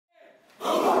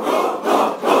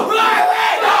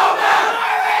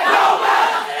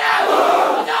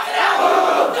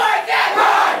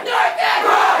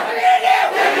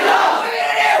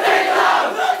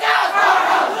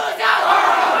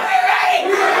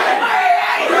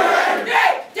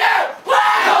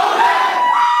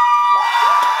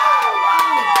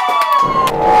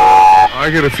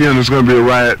get a feeling there's gonna be a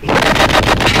riot.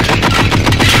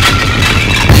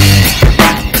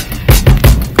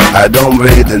 I don't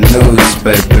read the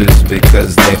newspapers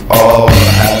because they all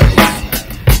have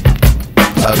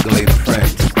ugly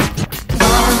prints.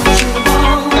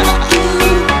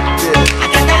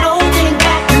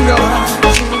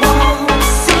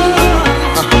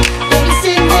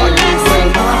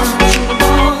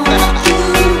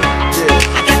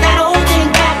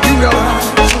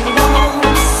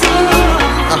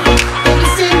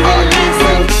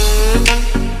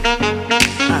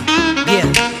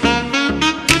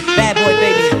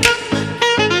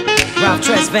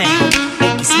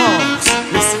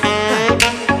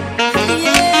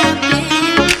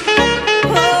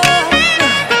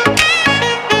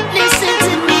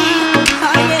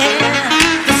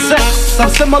 I'm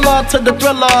similar to the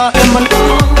Thriller in my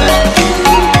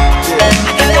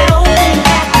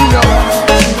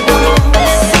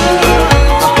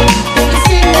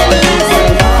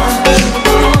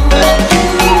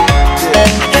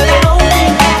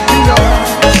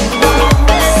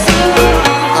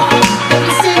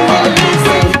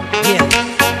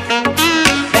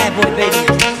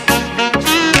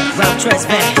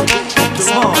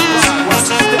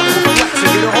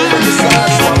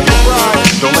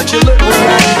don't let your lip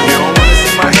react. You don't wanna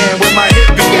see my hand with my hip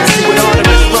beat. See what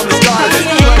ornaments from the start of this.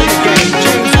 Running the game,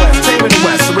 James West, Tame in the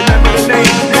West. So remember the name.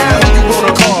 Now who you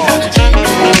gonna call?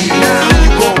 Now who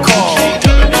you gonna call?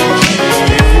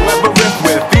 If you ever rip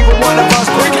with either one of us,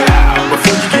 break out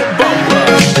before you get bummed.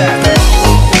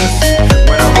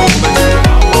 When I'm rolling to the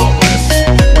Wild West,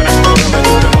 when I'm rolling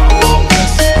to the Wild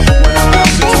West, when I'm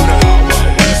bouncing to the Wild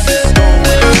West, it's going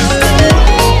to the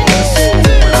Wild West.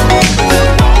 When I'm rolling to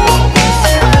the Wild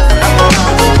West.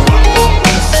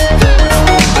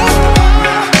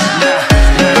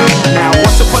 Now,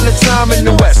 once upon a time in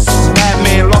the West,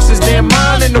 madman lost his damn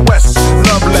mind in the West.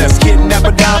 Loveless,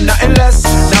 kidnapper down, nothing less.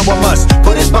 Now I must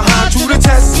put his behind to the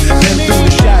test. Then through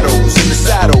the shadows, in the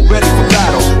saddle, ready for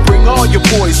battle. Bring all your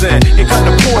poison, it got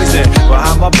the poison.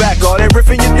 Behind my back, all that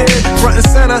riffing you did, front and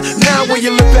center. Now when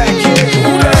you look back here,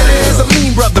 who that is? A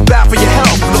mean brother, bad for your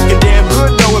health. Looking damn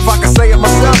good, though, if I can say it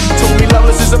myself. Told me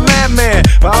Loveless is a madman,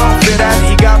 but I don't fear that.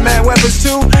 He got mad weapons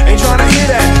too, ain't trying to hear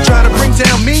that. Trying to bring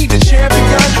down me, the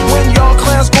champion. When y'all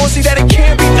clowns gon' see that it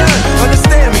can't be done.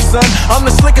 Understand me, son, I'm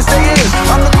the slickest they is,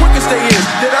 I'm the quickest they is.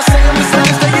 Did I say I'm the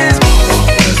slickest they is?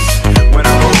 When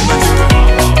I'm rolling to the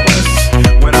Wild West,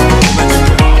 when I'm rolling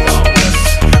to the Wild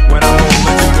West, when I'm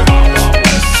rolling to the Wild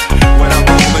West, when I'm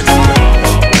rolling to the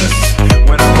Wild West,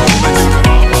 when I'm rolling to the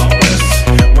Wild West,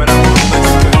 when I'm rolling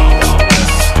to the Wild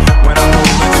West, when I'm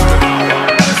rolling to the Wild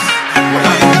West, when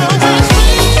I'm rolling to the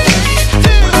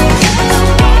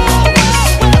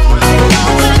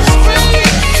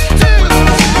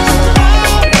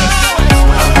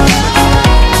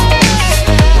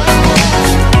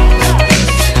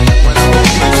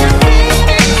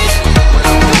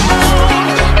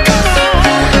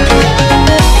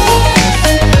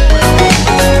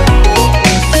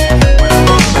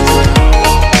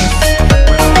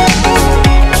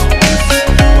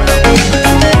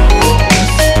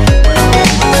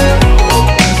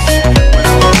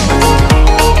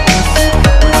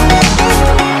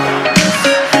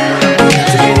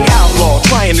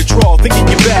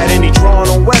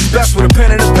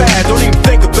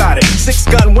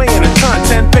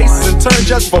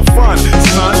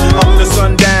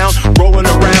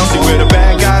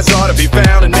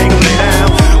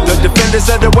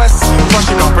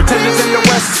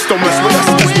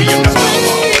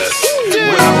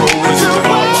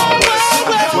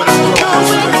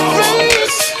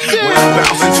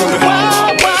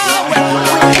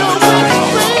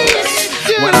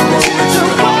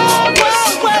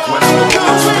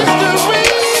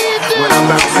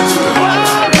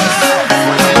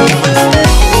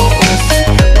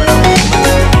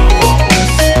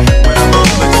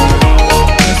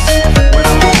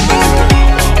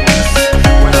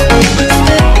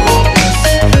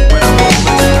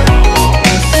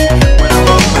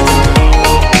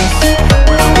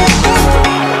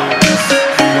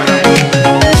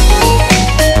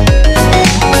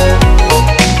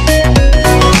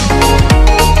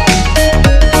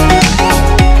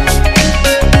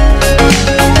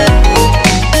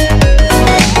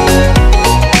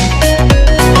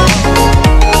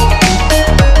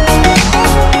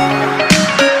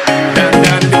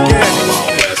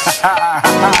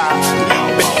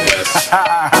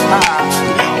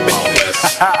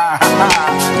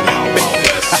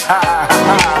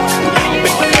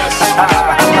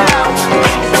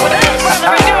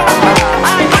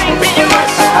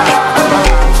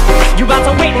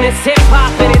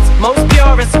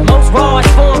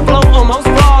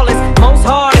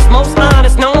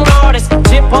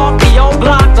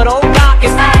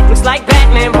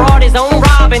Batman brought his own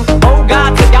Robin. Oh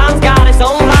God, Saddam's got his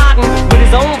own Laden. With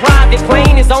his own private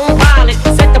plane, his own pilot.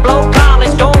 Set to blow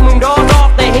college, dome room doors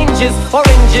off the hinges.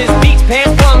 Oranges, beach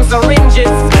pears, plums, oranges.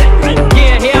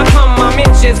 Yeah, here I come, I'm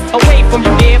inches away from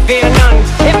you, dear, fear none.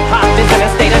 Hip-hop is in a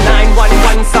state of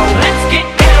 911, so let's get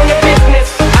down to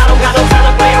business. I don't got no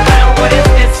time to play around, what is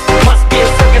this? Must be a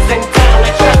circus in town,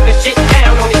 let's shut the shit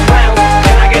down on these grounds.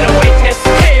 Can I get a witness?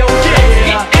 Hell yeah! Let's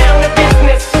get down to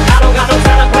business. I don't got no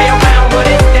time to play around, what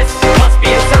is this? Must be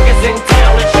a circus in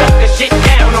town, let's shut the shit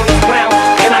down on these grounds.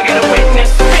 Can I get a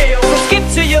witness? Hell. So skip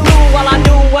to your loo while I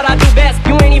do what I do best.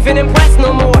 You ain't even impressed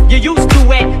no more, you used to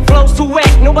it. Flows too wet,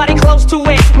 nobody close to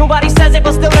it. Nobody says it,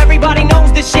 but still everybody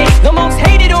knows this shit. The most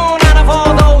hated on out of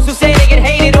all those who say they get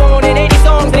hated on. In 80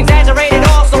 songs and exaggerated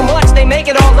all so much they make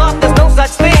it all up. There's no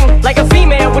such thing like a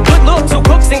female with good looks who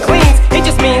cooks and cleans. It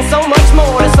just means so much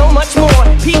more, there's so much more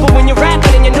people when you're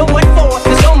rapping and you know what for.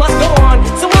 The show must go on,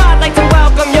 so I'd like to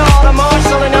welcome y'all to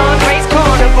Marshall and Andre's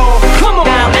Carnival. Come on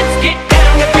now, let's get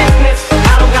down to business.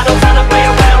 I don't got no time to play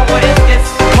around, what is this?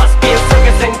 Must be a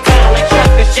circus in town, let's shut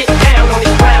the shit down on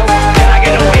these grounds. Can I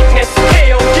get a witness?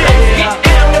 Hell yeah! Let's get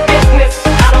down to business.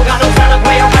 I don't got no time to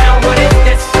play around, what is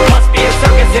this? Must be a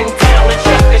circus in town, let's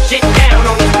shut the shit down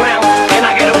on these grounds. Can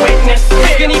I get a witness?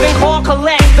 You can even call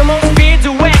collect the most feared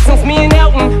duet since me and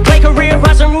Elton play career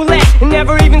Russian roulette.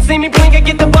 Never even see me blink or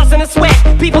get the bus in a sweat.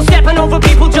 People stepping over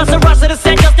people just to rush to the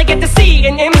set just to get to see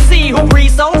an MC who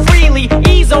breathes so freely.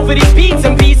 Ease over these beats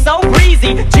and be so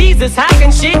breezy. Jesus, how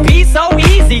can shit be so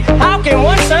easy? How can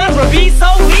one genre be so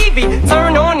easy?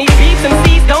 Turn on these beats and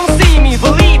MCs don't see me.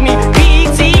 Believe me,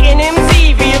 BET and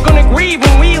MTV are gonna grieve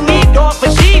when we leave off for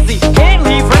cheesy. Can't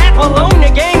leave rap alone, the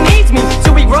game needs me.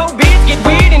 So we grow beards, get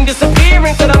weird and disappear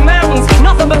into the mountains.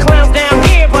 Nothing but clowns down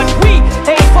here, but we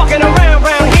ain't fucking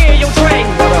around here. Yo, Dre,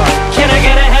 can I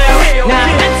get a hell? Now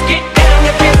let's get down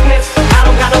to business. I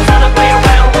don't got no time to play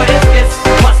around, what is this?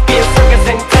 Must be a circus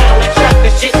in town, let's shut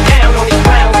the shit down on these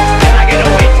grounds. Can I get a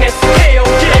witness? Hell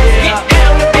yeah! Let's get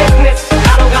down to business.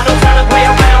 I don't got no time to play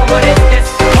around, what is this?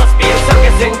 Must be a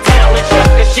circus in town, let's shut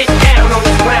the shit down on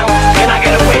these grounds. Can I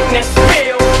get a witness?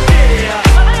 Hell yeah!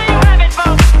 Well, there you have it,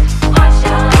 folks.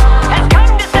 Usher has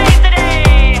come to save the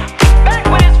day. Back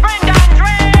with his friend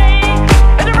Andre.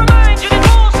 And to remind you that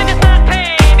bullshit is not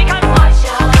paid. Because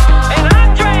Usher and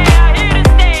Andre are here to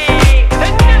stay.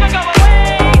 And never go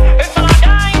away until our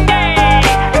dying day.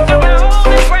 Until we're old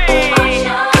and gray.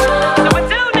 So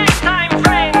until next time,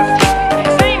 friends.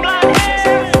 Same blonde hair,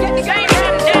 same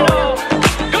red channel.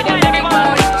 Good night,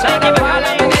 everyone. Thank you for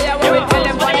coming. You will tell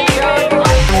them what you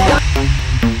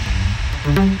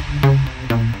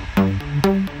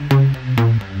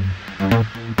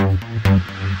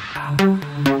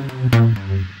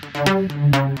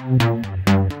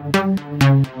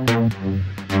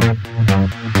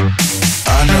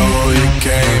I know you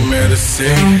came here to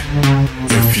see.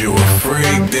 If you a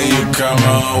freak, then you come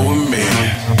on with me.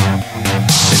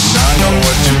 And I know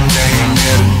what you came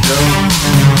here to do.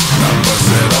 Now bust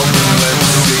it open, let me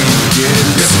see you get it.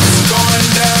 This is going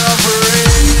down for real.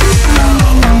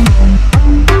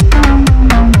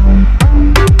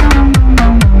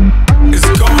 It's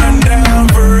going down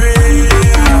for real.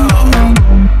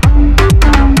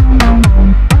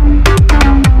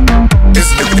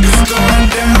 It's going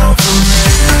down for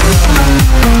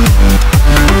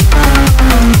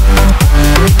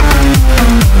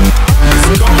It's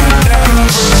going down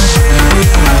for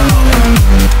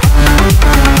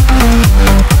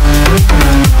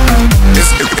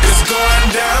It's going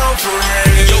down for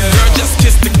real. Yo, girl, just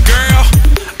kiss the girl.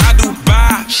 I do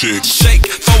buy. Shake,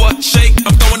 throw a shake.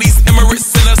 I'm throwing these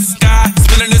Emirates in the sky.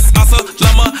 Spinning this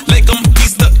Assalamu alaikum.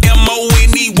 Easter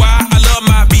MONEY. I love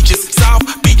my beaches. South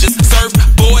beaches,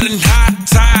 surfboard and high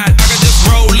tide. I can just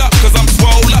roll up, cause I'm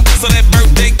swole up. So that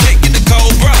birthday cake get the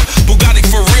Cobra. Bugatti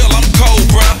for real, I'm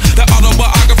Cobra. The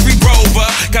autobiography rover.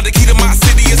 Got the key to my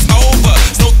city, it's over.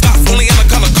 No thoughts, only in the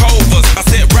color covers. I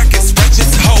said records,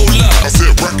 wretches, hold up.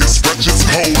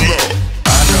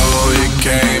 I know you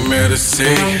came here to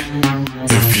see.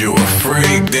 If you a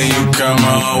freak, then you come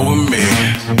on with me.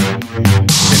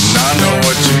 And I know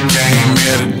what you came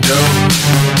here to do.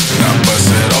 Now bust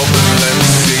it open, let me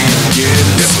see you get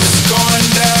it. This was going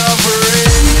down for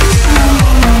real.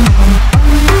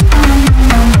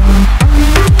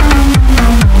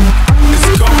 It's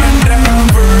going down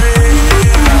for real.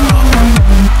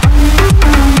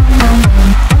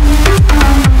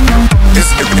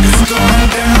 It's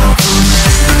going down for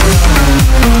real.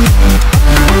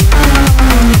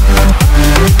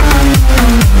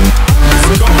 It's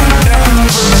going down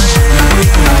for real.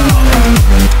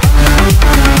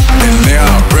 And they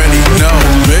already know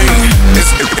me.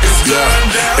 It's yeah.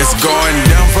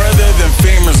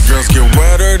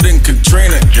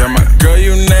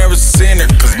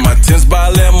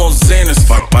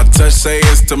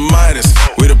 to Midas.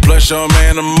 We the plus, your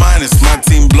man, the minus. My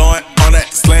team blowing on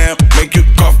that slam. Make you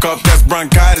cough, cough, that's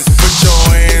bronchitis. Put your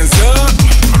hands up.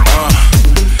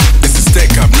 It's a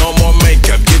stick up, no more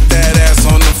makeup. Get that ass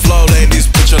on the floor,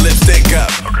 ladies. Put your lipstick up.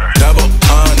 Double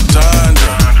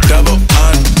entendre, double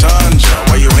entendre.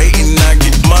 While you hating, I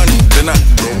get money. Then I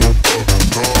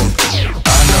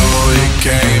know you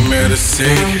came here to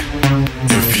see.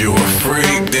 If you a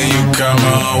freak, then you come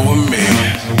on with me.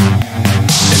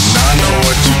 And I know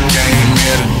what you came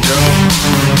here to do.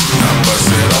 Now bust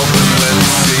it open, let me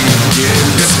see you get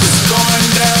it. This is going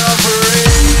down for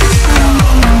real.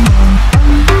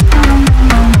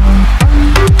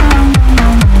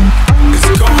 It's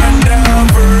going down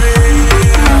for real.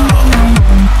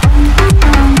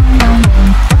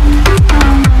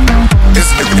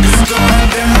 It's going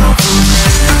down for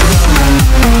real.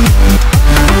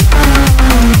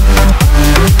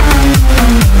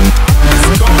 It's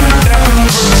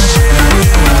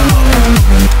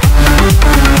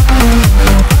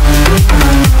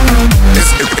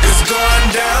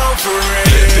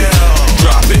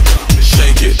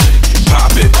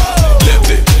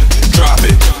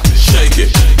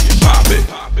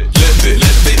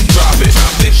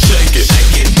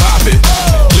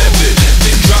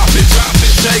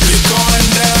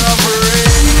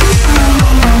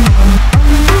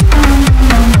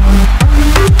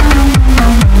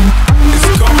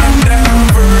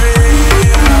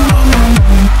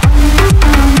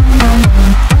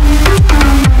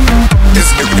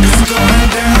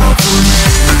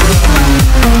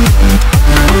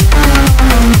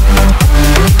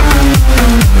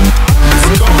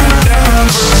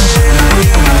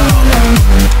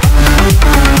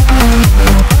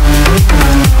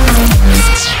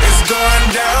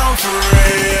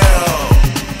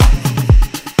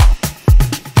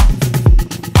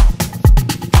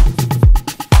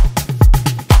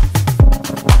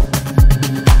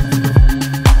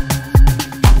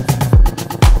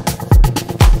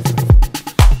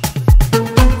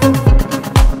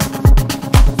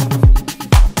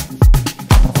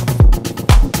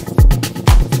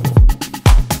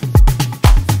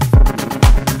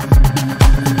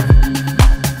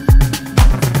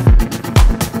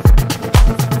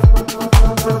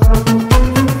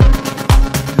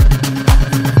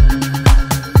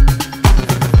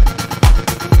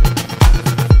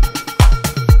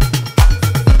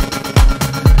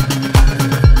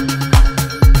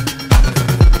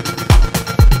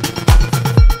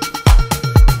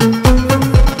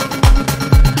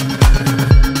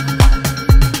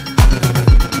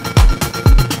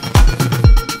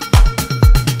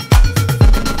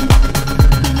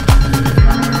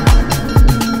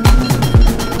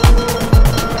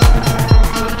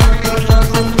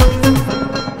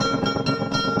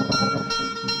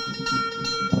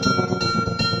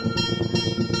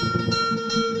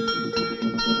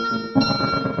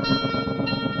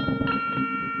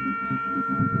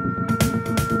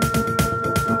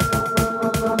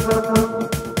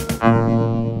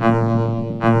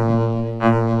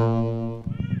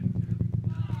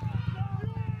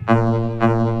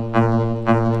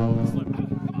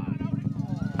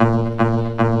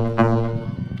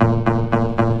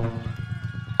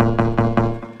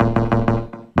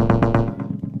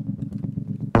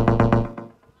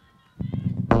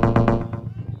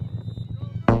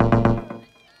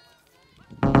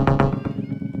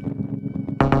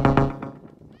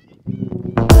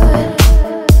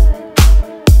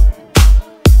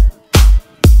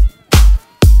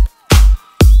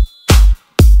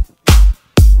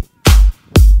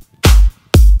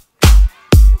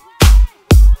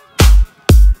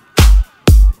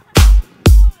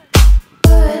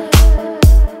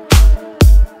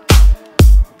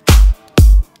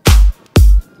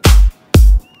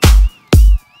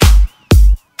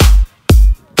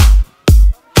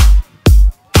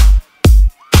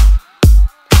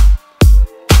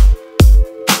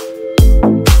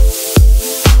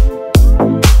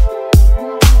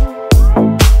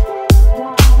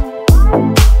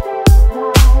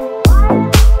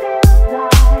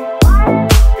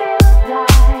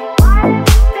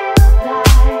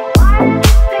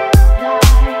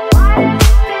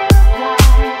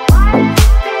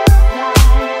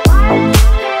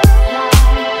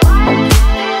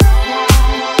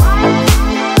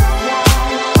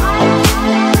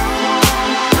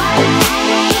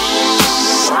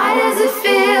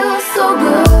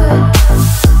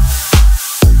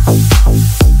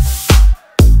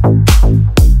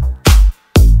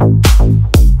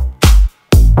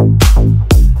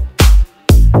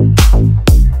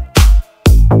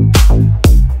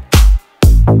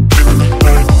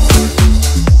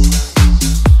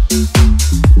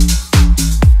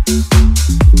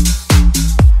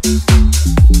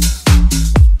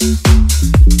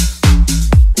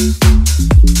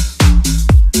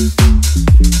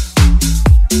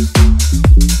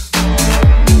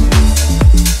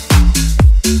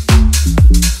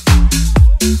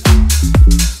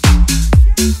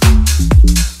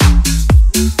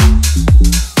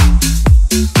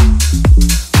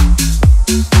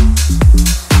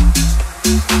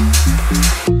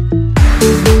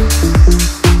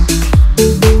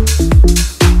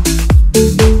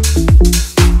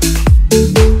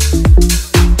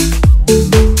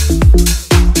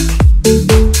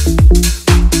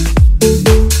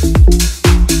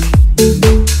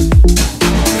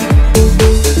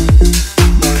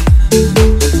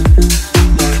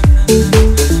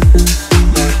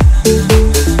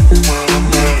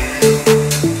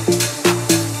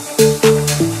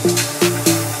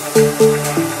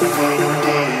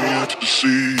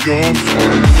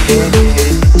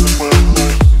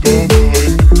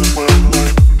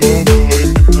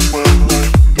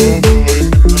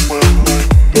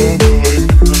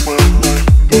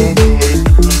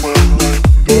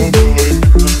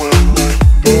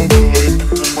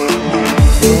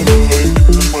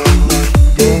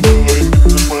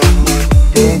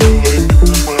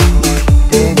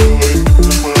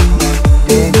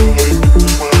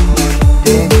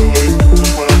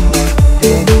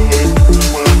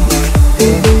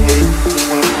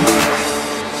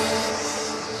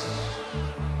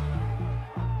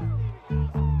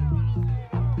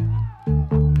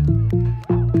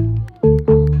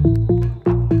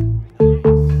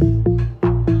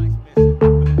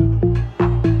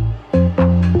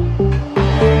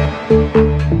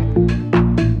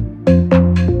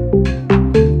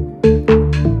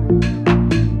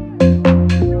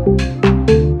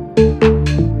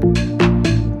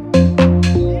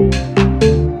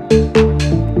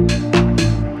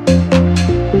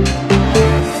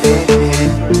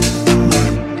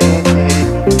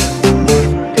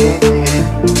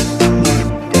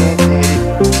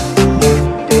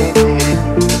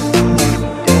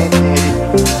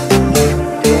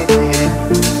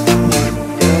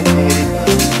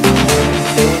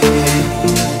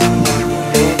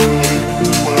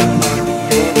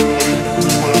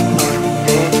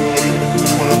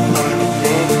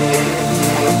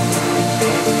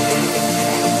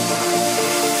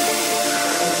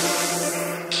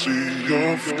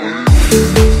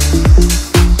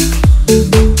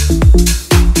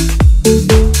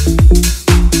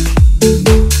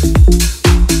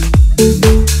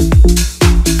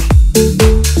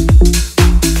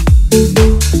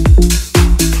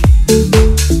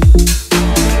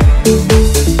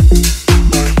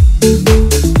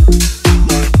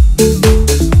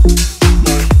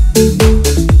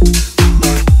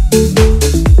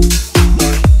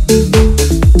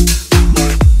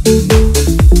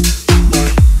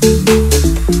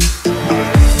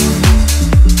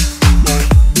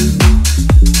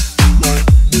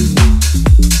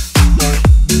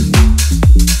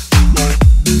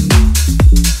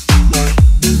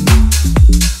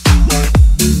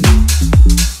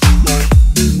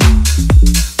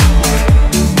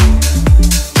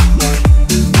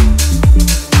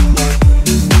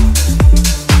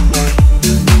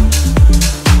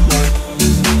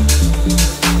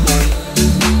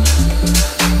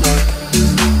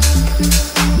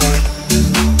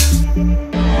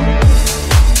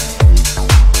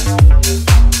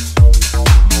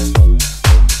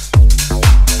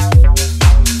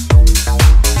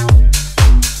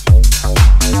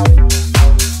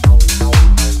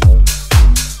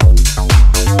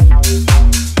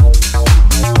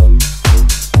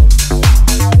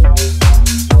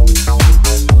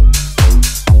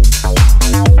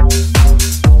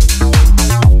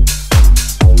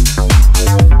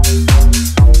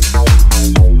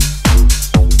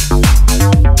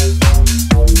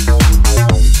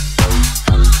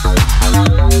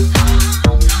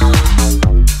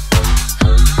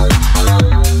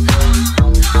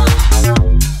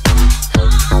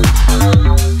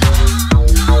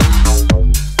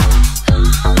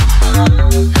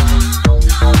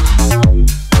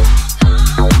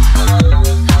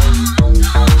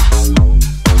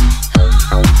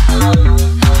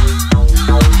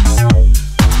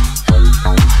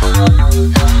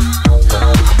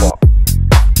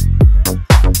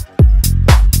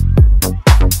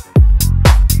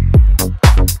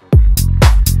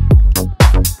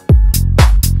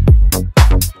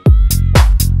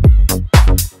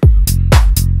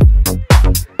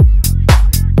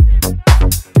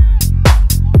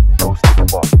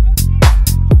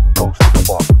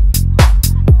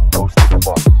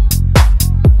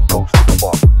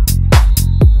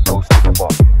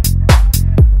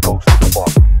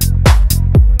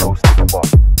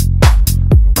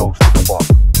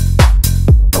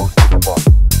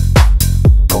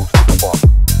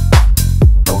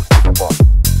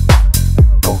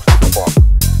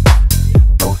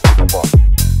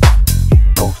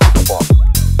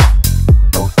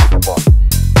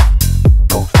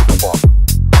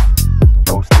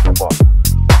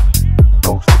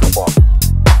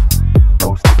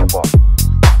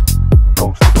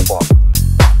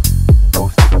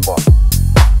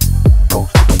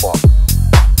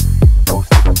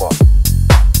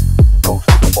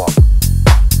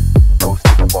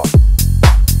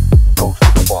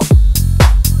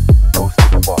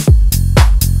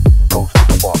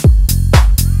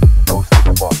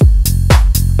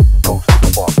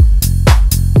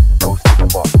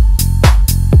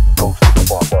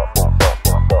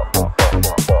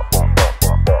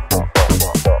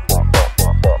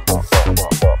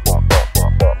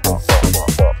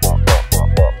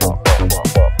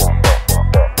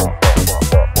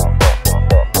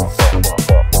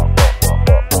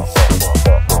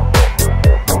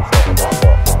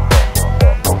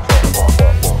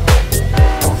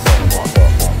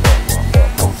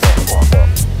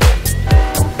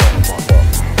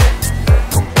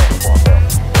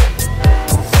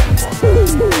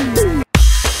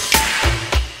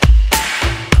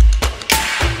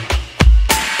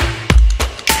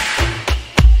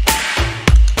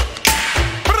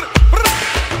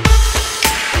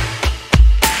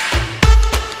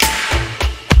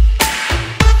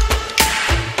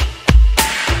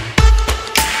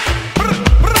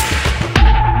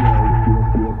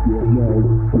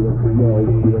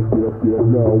Get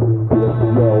low when the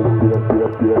whistle go.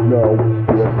 Get low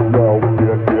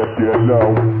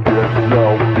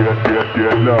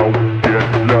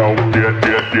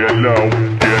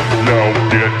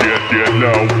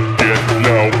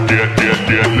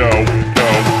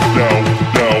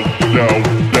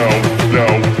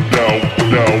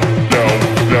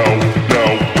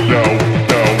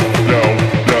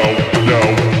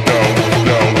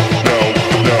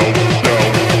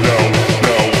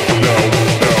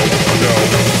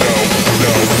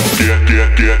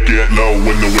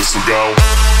when the whistle go.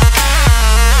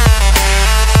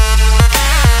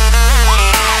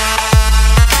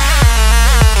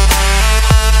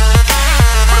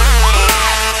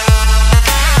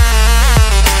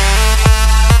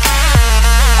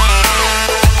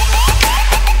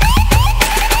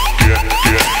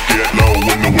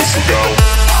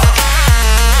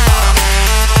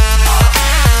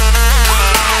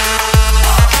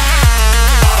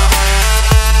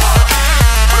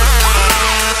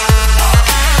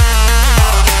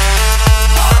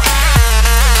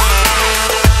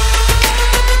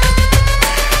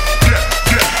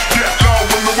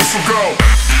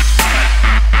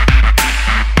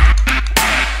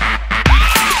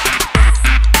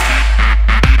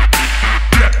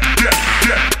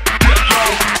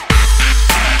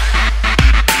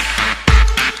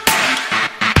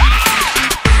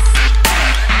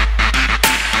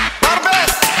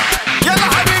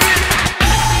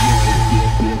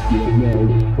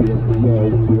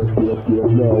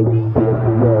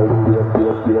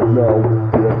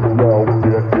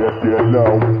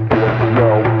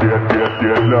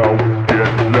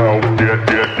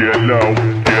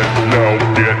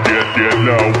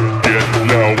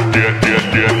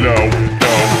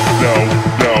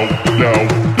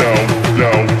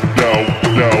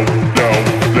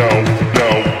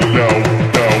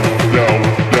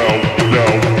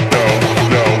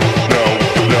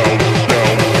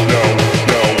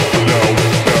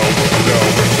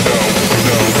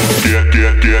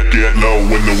 Get low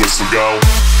when the whistle go.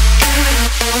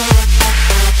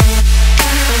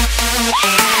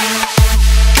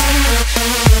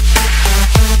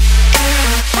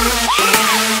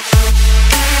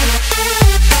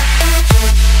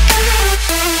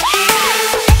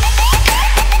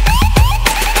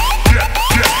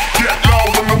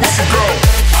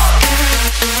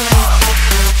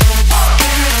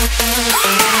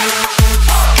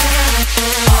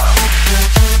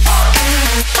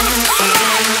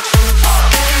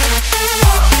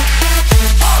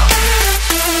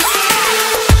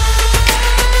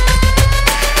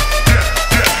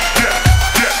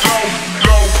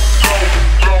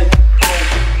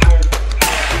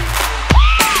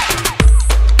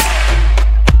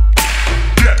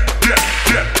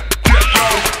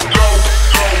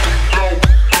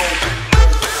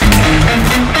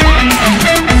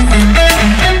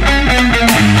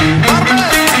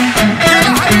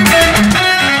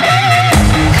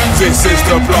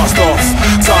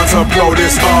 Blow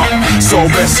this up, so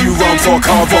best you run for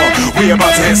cover. We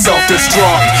about to hit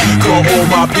self-destruct. Got all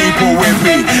my people with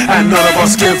me, and none of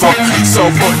us give up. So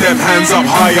put them hands up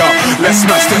higher, let's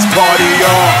smash this party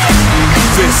up.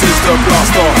 This is the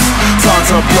blast off, time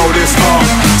to blow this up.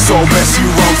 So best you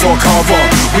run for cover.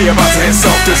 We about to hit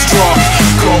self-destruct.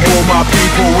 Got all my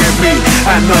people with me,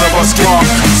 and none of us give up.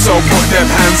 So put them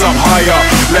hands up higher,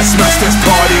 let's smash this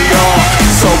party up.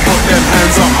 So put them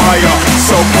hands up higher,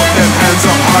 so put them hands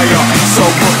up higher, so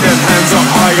put them hands up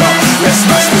higher, let's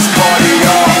smash this party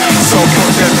up. So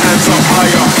put them hands up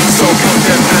higher, so put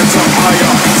them hands up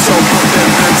higher, so put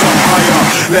them hands up higher,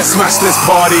 let's smash this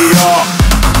party up.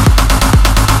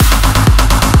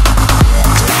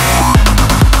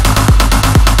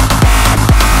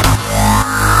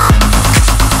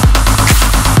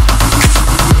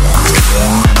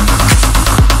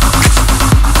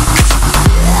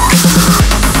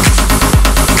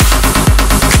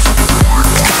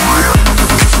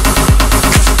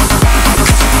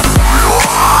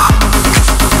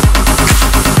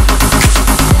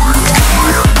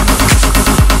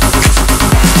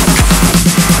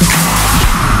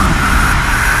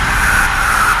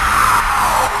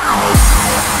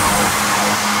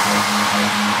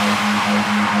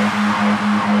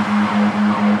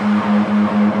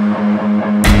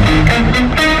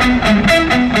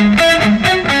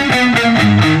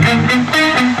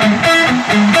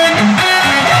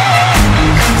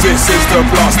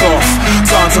 Blast off,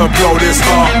 time to blow this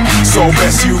up. So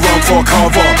best you run for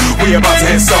cover. We about to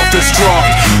hit self-destruct.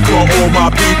 Got all my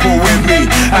people with me,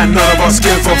 and none of us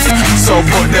give up. So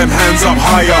put them hands up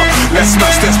higher, let's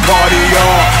smash this party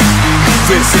up.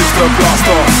 This is the blast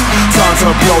off, time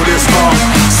to blow this mark.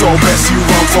 So best you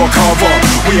run for cover,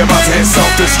 we about to hit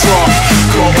self-destruct.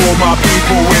 Got all my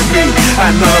people with me,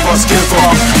 and none of us give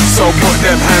up. So put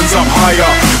them hands up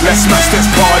higher, let's smash this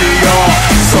party up.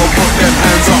 So put them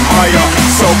hands up higher,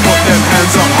 so put them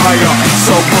hands up higher.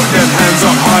 So put them hands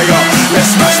up higher,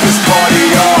 let's smash this party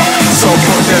up. So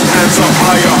put them hands up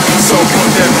higher, so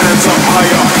put them hands up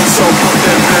higher. So put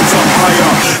them hands up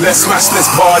higher, let's smash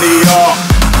this party up.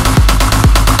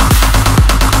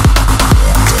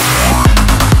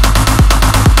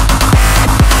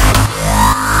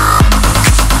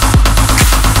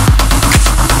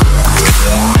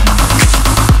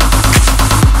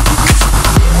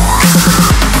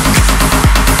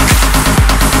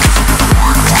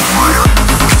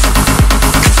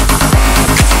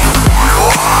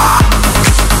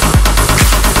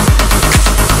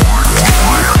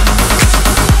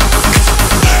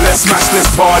 Smash this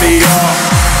party up.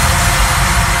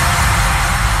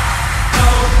 So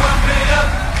pump it up,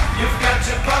 you've got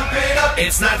to pump it up.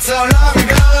 It's not so long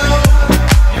ago,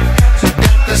 you've got to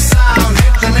let the sound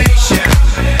hit the nation.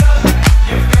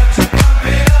 You've got to pump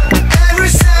it up every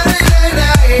Saturday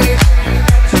night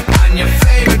on your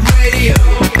favorite radio.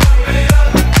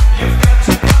 You've got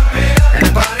to pump it up. And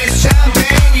the body's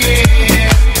jumping, yeah.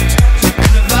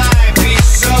 And the vibe is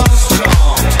so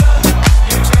strong.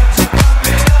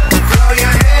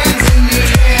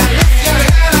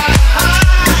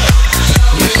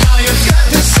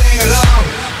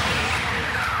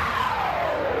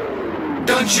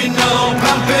 Don't you know,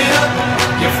 pump it up,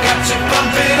 you've got to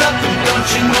pump it up. And don't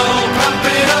you know, pump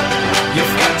it up,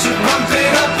 you've got to pump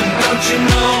it up. And don't you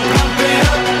know, pump it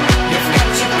up, you've got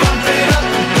to pump it up.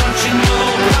 And don't you know,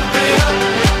 pump it up,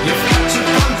 you've got to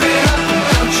pump it up. And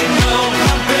don't you know,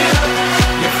 pump it up,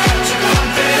 you've got to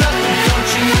pump it up. And don't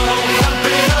you know, pump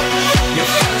it up,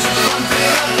 you've got to pump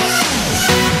it up.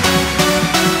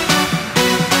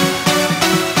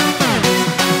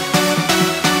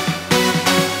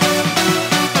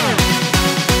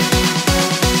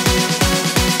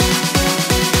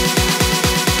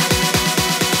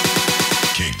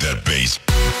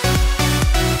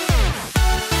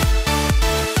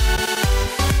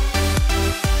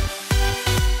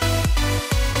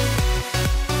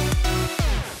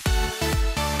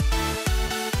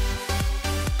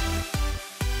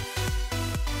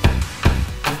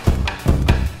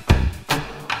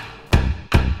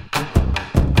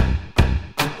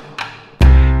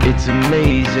 It's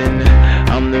amazing,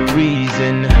 I'm the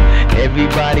reason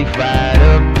everybody fired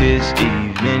up this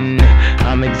evening.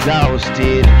 I'm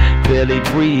exhausted, barely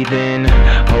breathing,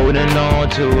 holding on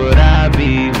to what I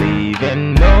believe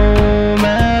in. No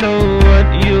matter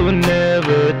what, you'll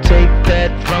never take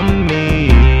that from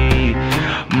me.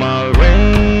 My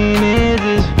reign is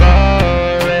as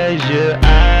far as your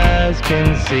eyes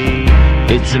can see.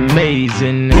 It's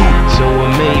amazing, so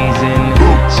amazing,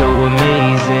 so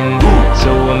amazing,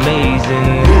 so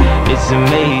amazing. It's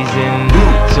amazing,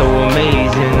 so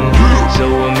amazing, so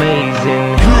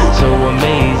amazing, so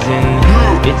amazing.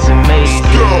 It's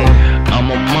amazing.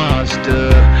 I'm a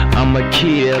monster, I'm a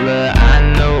killer. I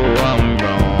know I'm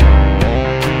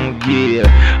wrong, yeah.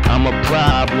 I'm a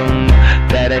problem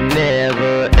that'll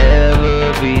never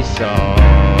ever be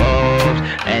solved.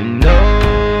 And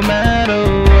no matter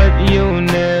what, you'll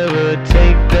never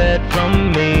take that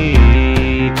from me.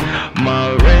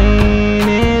 My reign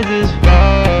is as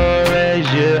far as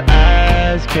your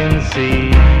eyes can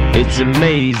see. It's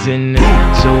amazing,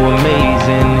 so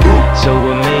amazing, so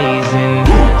amazing,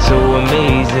 so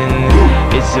amazing.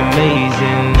 It's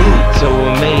amazing, so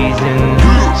amazing,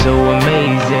 so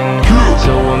amazing,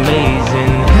 so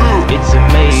amazing. It's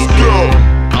amazing.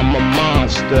 I'm a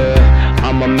monster,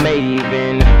 I'm a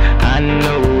maven. I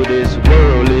know this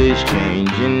world is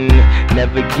changing.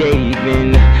 Never gave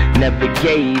in, never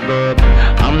gave up.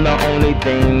 I'm the only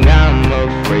thing I'm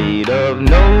afraid of.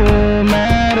 No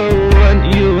matter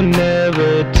what, you'll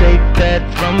never take that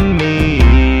from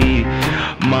me.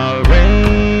 My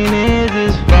reign is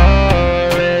as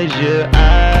far as your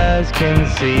eyes can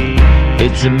see.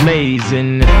 It's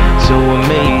amazing, so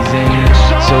amazing,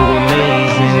 so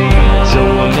amazing, so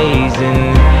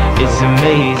amazing. It's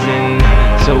amazing,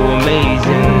 so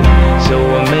amazing, so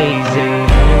amazing,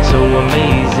 so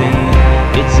amazing.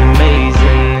 It's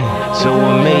amazing, so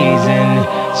amazing,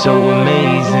 so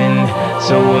amazing,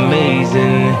 so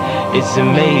amazing. It's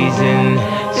amazing,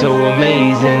 so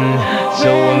amazing,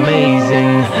 so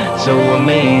amazing, so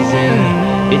amazing.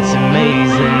 It's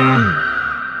amazing.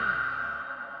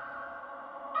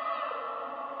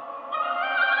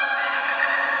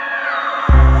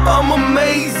 I'm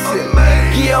amazing,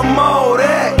 yeah, I'm all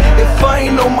that. If I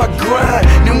ain't on my grind,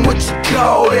 then what you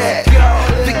call that?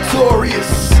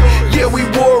 Victorious, yeah, we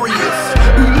warriors.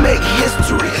 We make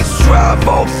history, strive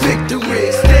all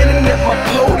victory. Standing at my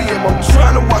podium, I'm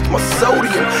trying to watch my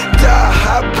sodium. Die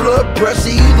high blood pressure,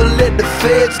 either let the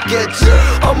feds get you.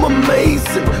 I'm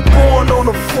amazing, born on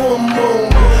a full moon.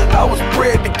 I was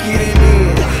bred to get it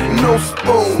in, no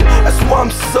spoon. That's why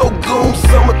I'm so goon.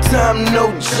 Summertime,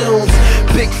 no Junes.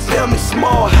 Big family,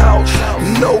 small house,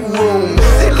 no room.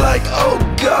 They like, oh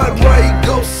God, why he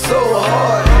go so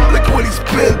hard? Look what he's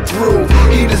been through,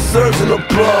 he deserves an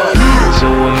applause. So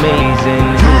amazing,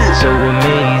 so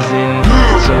amazing,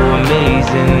 so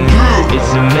amazing.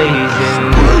 It's amazing.